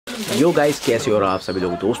Yo guys, कैसे हो रहा आप सभी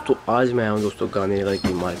लोग। दोस्तों आज मैं आया हूँ दोस्तों गांधीनगर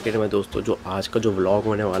की मार्केट में। दोस्तों जो आज का जो व्लॉग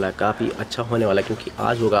होने वाला है काफ़ी अच्छा होने वाला है, क्योंकि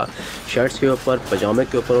आज होगा शर्ट्स के ऊपर, पजामे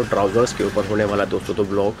के ऊपर और ट्राउज़र्स के ऊपर होने वाला है दोस्तों। तो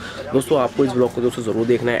व्लॉग दोस्तों आपको इस व्लॉग को दोस्तों ज़रूर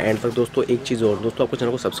देखना है एंड तक। दोस्तों एक चीज़ और दोस्तों, आपको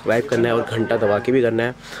चैनल को सब्सक्राइब करना है और घंटा दबा के भी करना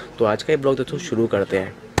है। तो आज का ये व्लॉग दोस्तों शुरू करते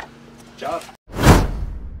हैं।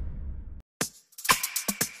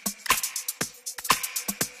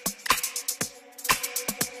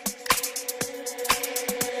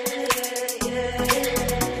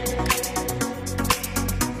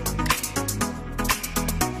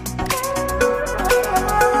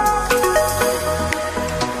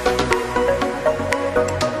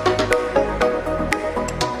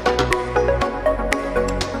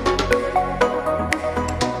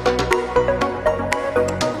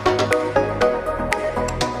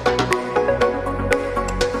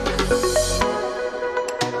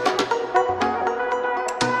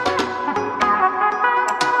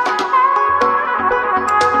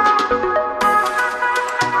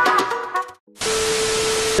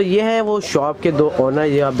 तो ये है वो शॉप के दो ओनर,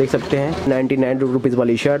 ये आप देख सकते हैं। 99 रुपीज़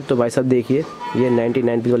वाली शर्ट। तो भाई साहब देखिए, ये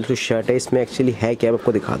 99 रुपीज़ वाली शर्ट है। इसमें एक्चुअली है क्या,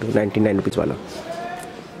 आपको दिखा दूँ। 99 रुपीज़ वाला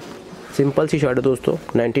सिंपल सी शर्ट है दोस्तों,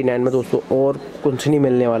 99 में दोस्तों, और कुछ नहीं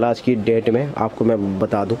मिलने वाला आज की डेट में, आपको मैं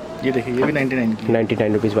बता दूँ। ये देखिए, ये भी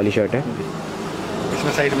 99 रुपीज़ वाली शर्ट है।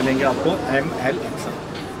 इसमें साइज मिलेंगे आपको ML XL,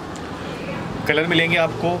 कलर मिलेंगे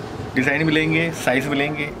आपको, डिज़ाइन मिलेंगे, साइज़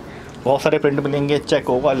मिलेंगे, बहुत सारे प्रिंट मिलेंगे। चेक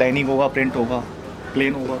होगा, लाइनिंग होगा, प्रिंट होगा,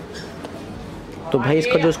 प्लेन होगा। तो भाई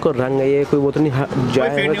इसका जो इसको रंग है, ये कोई वो तो नहीं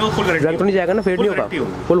जाएगा, रंग तो नहीं जाएगा ना, फेड नहीं होगा,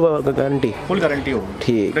 फुल गारंटी होगी।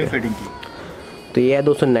 ठीक है, फेडिंग की। तो ये है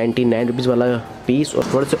दोस्तों 99 रुपीज़ वाला पीस। और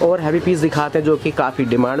थोड़े से और हैवी पीस दिखाते हैं जो कि काफ़ी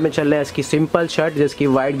डिमांड में चल रहे हैं। इसकी सिंपल शर्ट जिसकी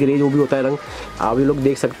वाइट ग्रे जो भी होता है रंग, आप भी लोग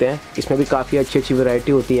देख सकते हैं। इसमें भी काफ़ी अच्छी अच्छी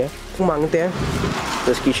वैरायटी होती है, तो मांगते हैं।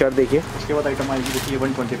 तो इसकी शर्ट देखिए। उसके बाद आइटम आएगी, देखिए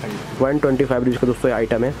 125 रुपीज़ का दोस्तों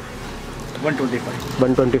आइटम है।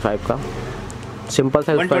 125 का सिंपल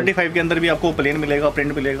साइज। 125 के अंदर भी आपको प्लेन मिलेगा,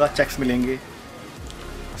 प्रिंट मिलेगा, चेक्स मिलेंगे।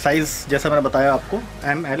 साइज जैसा मैंने बताया आपको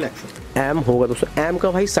ML XL। M होगा दोस्तों। M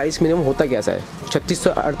का भाई साइज मिनिमम होता कैसा है? 36 से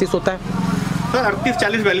 38 होता है सर। 38,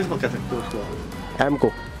 40, 42 कह सकते हो उसको, M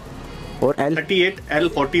को। और L 38, L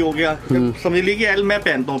 40 हो गया। समझ लीजिए कि L मैं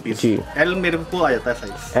पहनता हूँ पीस, L मेरे को आ जाता है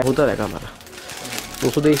साइज, होता रहेगा हमारा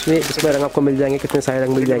दोस्तों। इसमें रंग आपको मिल जाएंगे, कितने सारे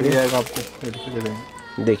रंग मिल जाएंगे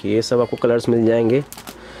आपको। देखिए ये सब आपको कलर्स मिल जाएंगे।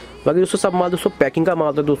 बाकी दोस्तों सब माल दोस्तों पैकिंग का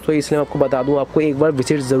माल था दोस्तों, इसलिए मैं आपको बता दूं, आपको एक बार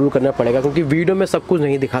विजिट ज़रूर करना पड़ेगा, क्योंकि वीडियो में सब कुछ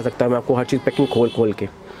नहीं दिखा सकता मैं आपको हर चीज़ पैकिंग खोल के।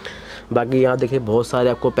 बाकी यहाँ देखिए बहुत सारे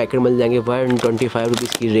आपको पैकेट मिल जाएंगे 125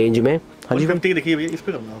 रुपीज़ की रेंज में। हाँ जी, 150 देखिए भैया, इस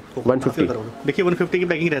पे करना आपको 150 देखिए 150 की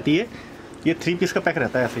पैकिंग रहती है। ये 3 पीस का पैक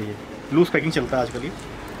रहता है, ऐसे ये लूज पैकिंग चलता है आजकल,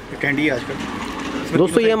 ये कैंडी है आजकल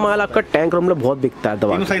दोस्तों। ये माल आपका टैंक रूम में बहुत बिकता है।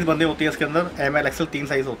 दवा 3 साइज बंदे होते हैं इसके अंदर, ML XL 3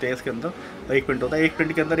 साइज होते हैं इसके अंदर। एक प्रिंट होता है, एक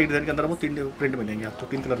प्रिंट के अंदर, एक डिजाइन के अंदर वो 3 प्रिंट मिलेंगे आपको,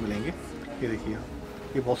 3 कलर मिलेंगे। ये देखिए,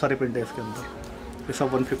 ये बहुत सारे प्रिंट है इसके अंदर। ये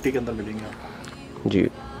सब 150 के अंदर मिलेंगे आपको जी।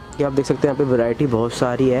 ये आप देख सकते हैं यहाँ पे वैरायटी बहुत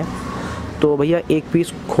सारी है। तो भैया एक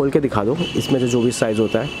पीस खोल के दिखा दो, इसमें से जो भी साइज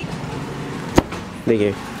होता है।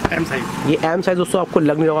 देखिए M साइज, ये M साइज दोस्तों आपको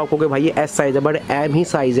लग नहीं रहा आपको कि भाई ये S साइज है, बट M ही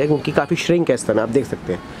साइज है, क्योंकि काफ़ी श्रिंक है इस तरह। आप देख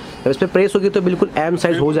सकते हैं जब इस पर प्रेस होगी तो बिल्कुल M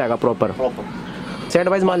साइज हो जाएगा प्रॉपर। सेट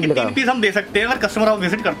वाइज माल मिलेगा। 3 पीस हम दे सकते हैं, अगर कस्टमर आप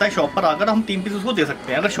विजिट करता है शॉप पर आकर, हम 3 पीस उसको दे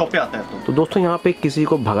सकते हैं अगर शॉप पे आता है तो दोस्तों यहाँ पे किसी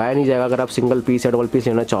को भगाया नहीं जाएगा। अगर आप सिंगल पीस या डबल पीस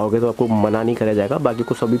लेना चाहोगे तो आपको मना नहीं करा जाएगा। बाकी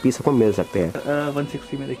को सभी पीस आपको मिल सकते हैं।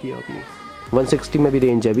 160 में देखिए आप, ये 160 में भी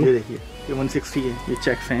रेंज है अभी। ये देखिए, ये 160 है, ये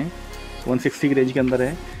चेक्स हैं 160 की रेंज के अंदर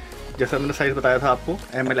है। जैसा मैंने साइज बताया था आपको,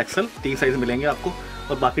 ML XL 3 साइज मिलेंगे आपको,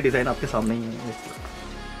 और बाकी डिज़ाइन आपके सामने ही है।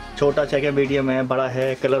 छोटा चेक है, मीडियम है, बड़ा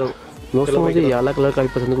है। कलर दोस्तों मुझे येलो कलर काफ़ी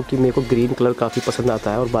पसंद है, क्योंकि मेरे को ग्रीन कलर काफ़ी पसंद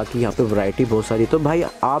आता है। और बाकी यहाँ पे वैरायटी बहुत सारी। तो भाई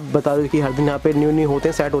आप बता दो कि हर दिन यहाँ पे न्यू होते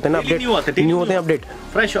हैं, सेट होते हैं ना, अपडेट न्यू होते हैं, अपडेट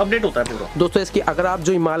फ्रेश अपडेट होता है पूरा दोस्तों। इसकी अगर आप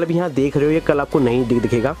जो माल अभी यहाँ देख रहे हो, ये कल आपको नहीं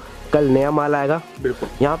दिखेगा, कल नया माल आएगा। बिल्कुल,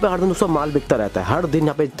 यहाँ पे हर दिन दोस्तों माल बिकता रहता है, हर दिन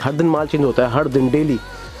यहाँ पे हर दिन माल चेंज होता है, हर दिन डेली।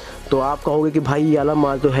 तो आप कहोगे कि भाई ये वाला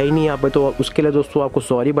माल तो है ही नहीं यहाँ पे, तो उसके लिए दोस्तों आपको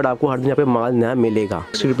सॉरी, बट आपको हर दिन यहाँ पे माल नया मिलेगा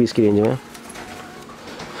 60 रुपीज़ की रेंज में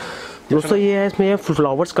दोस्तों। ये है, इसमें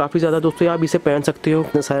फ्लावर्स काफ़ी ज़्यादा दोस्तों, आप इसे पहन सकते हो,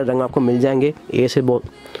 इतने सारे रंग आपको मिल जाएंगे। ए से बहुत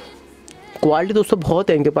क्वालिटी दोस्तों बहुत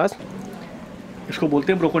है इनके पास। इसको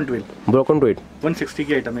बोलते हैं ब्रोकन ट्विल। 160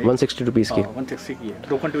 की आइटम है, 160 रुपीज़ की, 160 की है,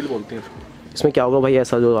 ब्रोकन ट्विल बोलते हैं इसको। इसमें क्या होगा भाई,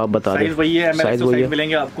 ऐसा जो आप बता रहे हैं साइज वही है, साइज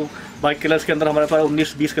मिलेंगे आपको। बाकी कलर्स के अंदर हमारे पास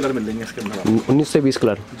 19-20 कलर मिल जाएंगे इसके अंदर, 19 से 20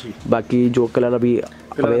 कलर जी। बाकी जो कलर अभी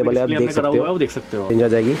अवेलेबल है आप देख सकते हो, वो देख सकते हो, मिल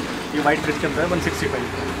जाएगी। ये वाइट प्रिंट के अंदर है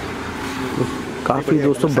 165। काफ़ी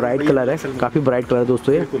दोस्तों ब्राइट कलर है, काफ़ी ब्राइट कलर है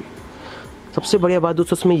दोस्तों ये। सबसे बढ़िया बात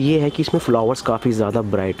दोस्तों इसमें ये है कि इसमें फ्लावर्स काफ़ी ज़्यादा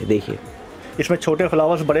ब्राइट है। देखिए इसमें छोटे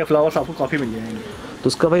फ्लावर्स बड़े फ्लावर्स आपको काफ़ी मिल जाएंगे। तो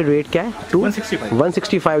उसका भाई रेट क्या है?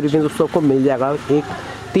 165 रुपीज़ दोस्तों आपको मिल जाएगा। एक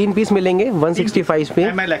 3 पीस मिलेंगे 165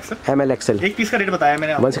 पे। ML XL एक पीस का रेट बताया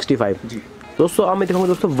मैंने 165 जी। दोस्तों अब मैं दिखाऊंगा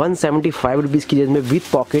दोस्तों 175 रुपीज़ की रेंज में विद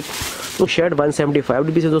पॉकेट। तो शर्ट 175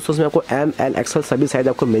 रुपीज़ है दोस्तों, इसमें आपको ML XL सभी साइज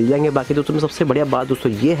आपको मिल जाएंगे। बाकी दोस्तों में सबसे बढ़िया बात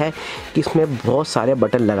दोस्तों ये है कि इसमें बहुत सारे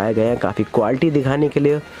बटन लगाए गए हैं काफ़ी क्वालिटी दिखाने के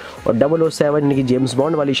लिए। और 007 यानी कि जेम्स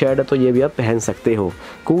बॉन्ड वाली शर्ट है, तो ये भी आप पहन सकते हो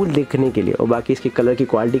कूल दिखने के लिए। और बाकी इसकी कलर की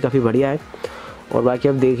क्वालिटी काफ़ी बढ़िया है। और बाकी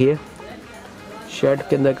आप देखिए शर्ट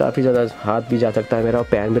के अंदर काफ़ी ज़्यादा हाथ भी जा सकता है मेरा, और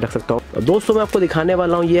पैन भी रख सकता हूँ। दोस्तों मैं आपको दिखाने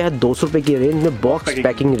वाला हूँ, ये है 200 रुपये की रेंज में बॉक्स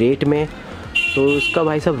पैकिंग रेट में। तो इसका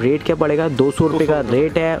भाई साहब रेट क्या पड़ेगा? 200 रुपये का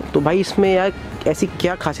रेट है। तो भाई इसमें यार ऐसी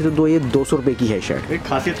क्या खासियत है? ये 200 रुपये की है शर्ट। एक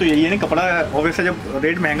खासियत तो यही है ना, कपड़ा ऑब्वियसली जब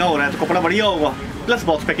रेट महंगा हो रहा है तो कपड़ा बढ़िया होगा, प्लस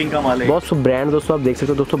बॉक्स पैकिंग का माल है। बहुत ब्रांड दोस्तों आप देख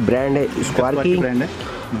सकते हो दोस्तों, ब्रांड है स्क्वायर की ब्रांड है।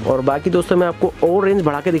 और बाकी दोस्तों मैं आपको और रेंज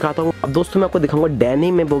बढ़ा के दिखाता हूँ। अब दोस्तों मैं आपको दिखाऊंगा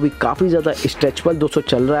डेनिम में, वो भी काफ़ी ज़्यादा स्ट्रेचबल दोस्तों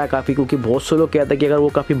चल रहा है काफ़ी, क्योंकि बहुत से लोग कहते हैं कि अगर वो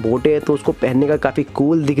काफ़ी मोटे हैं तो उसको पहनने का काफ़ी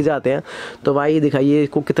कूल दिख जाते हैं। तो भाई दिखाइए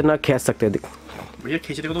इसको कितना खींच सकते हैं। भैया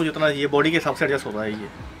खींचने को तो जितना ये बॉडी के हिसाब से एडजस्ट होता है ये।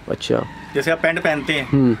 अच्छा, जैसे आप पैंट पहनते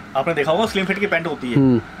हैं, आपने देखा होगा स्लिम फिट की पैंट होती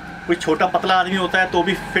है, कोई छोटा पतला आदमी होता है तो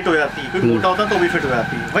भी फिट हो जाती है, कोई मोटा होता है तो भी फिट हो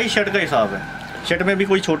जाती है। वही शर्ट का हिसाब है, शर्ट में भी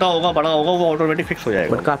कोई छोटा होगा बड़ा होगा वो ऑटोमेटिक फिक्स हो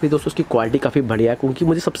जाएगा। बट काफ़ी दोस्तों उसकी क्वालिटी काफ़ी बढ़िया है, क्योंकि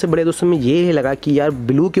मुझे सबसे बढ़िया दोस्तों में ये लगा कि यार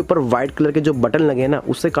ब्लू के ऊपर व्हाइट कलर के जो बटन लगे हैं ना,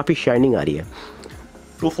 उससे काफ़ी शाइनिंग आ रही है।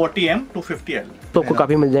 240M 250L तो आपको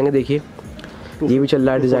काफ़ी मिल जाएंगे। देखिए ये भी चल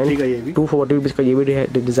रहा है डिज़ाइन 240 रुपीज़ का, ये भी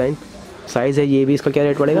डिज़ाइन साइज़ है। ये भी इसका क्या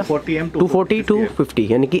रेट पड़ेगा? 240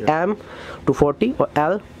 250, यानी कि M 240 और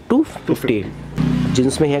L 250।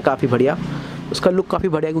 जींस में है काफ़ी बढ़िया, उसका लुक काफ़ी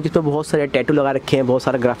बढ़िया क्योंकि इसमें बहुत सारे टैटू लगा रखे हैं, बहुत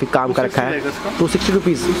सारा ग्राफिक काम कर रखा है। 260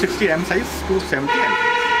 rupees. 260M size 270L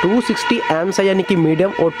 260M size यानी कि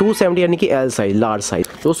मीडियम और 270 यानी कि L साइज लार्ज साइज।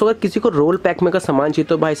 दोस्तों अगर किसी को रोल पैक में का सामान चाहिए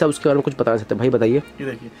तो भाई साहब उसके बारे में कुछ बता सकते हैं? भाई बताइए। ये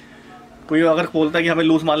देखिए, कोई अगर बोलता है कि हमें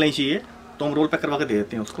लूज माल नहीं चाहिए तो हम रोल पैक करवा के दे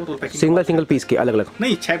देते हैं उसको। रोल पैकिंग सिंगल पीस के अलग अलग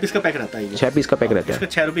नहीं, 6 पीस का पैक रहता है। 6 पीस का पैक रहता है। इसका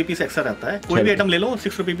 6 रुपये पीस एक्स्ट्रा रहता है। कोई भी आइटम ले लो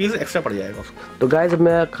 6 रुपये पीस एक्स्ट्रा पड़ जाएगा उसको। तो गाइस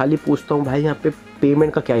मैं खाली पूछता हूँ भाई, यहाँ पे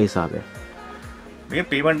पेमेंट का क्या हिसाब है? भैया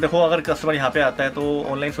पेमेंट देखो, अगर कस्टमर यहाँ पे आता है तो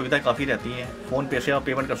ऑनलाइन सुविधाएं काफ़ी रहती हैं। फ़ोन पे से आप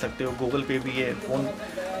पेमेंट कर सकते हो, गूगल पे भी है,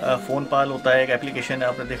 फ़ोन पाल होता है एक एप्लीकेशन है,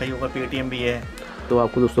 आपने देखा ही होगा, पेटीएम भी है। तो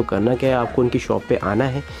आपको दोस्तों करना क्या है, आपको उनकी शॉप पे आना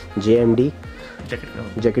है JMD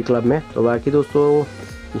जैकेट क्लब में। तो बाकी दोस्तों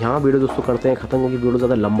यहाँ वीडियो दोस्तों करते हैं ख़त्म, क्योंकि वीडियो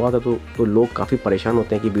ज़्यादा लंबा होता है तो लोग काफ़ी परेशान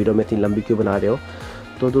होते हैं कि वीडियो में इतनी लंबी क्यों बना रहे हो।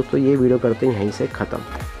 तो दोस्तों ये वीडियो करते हैं यहीं से ख़त्म।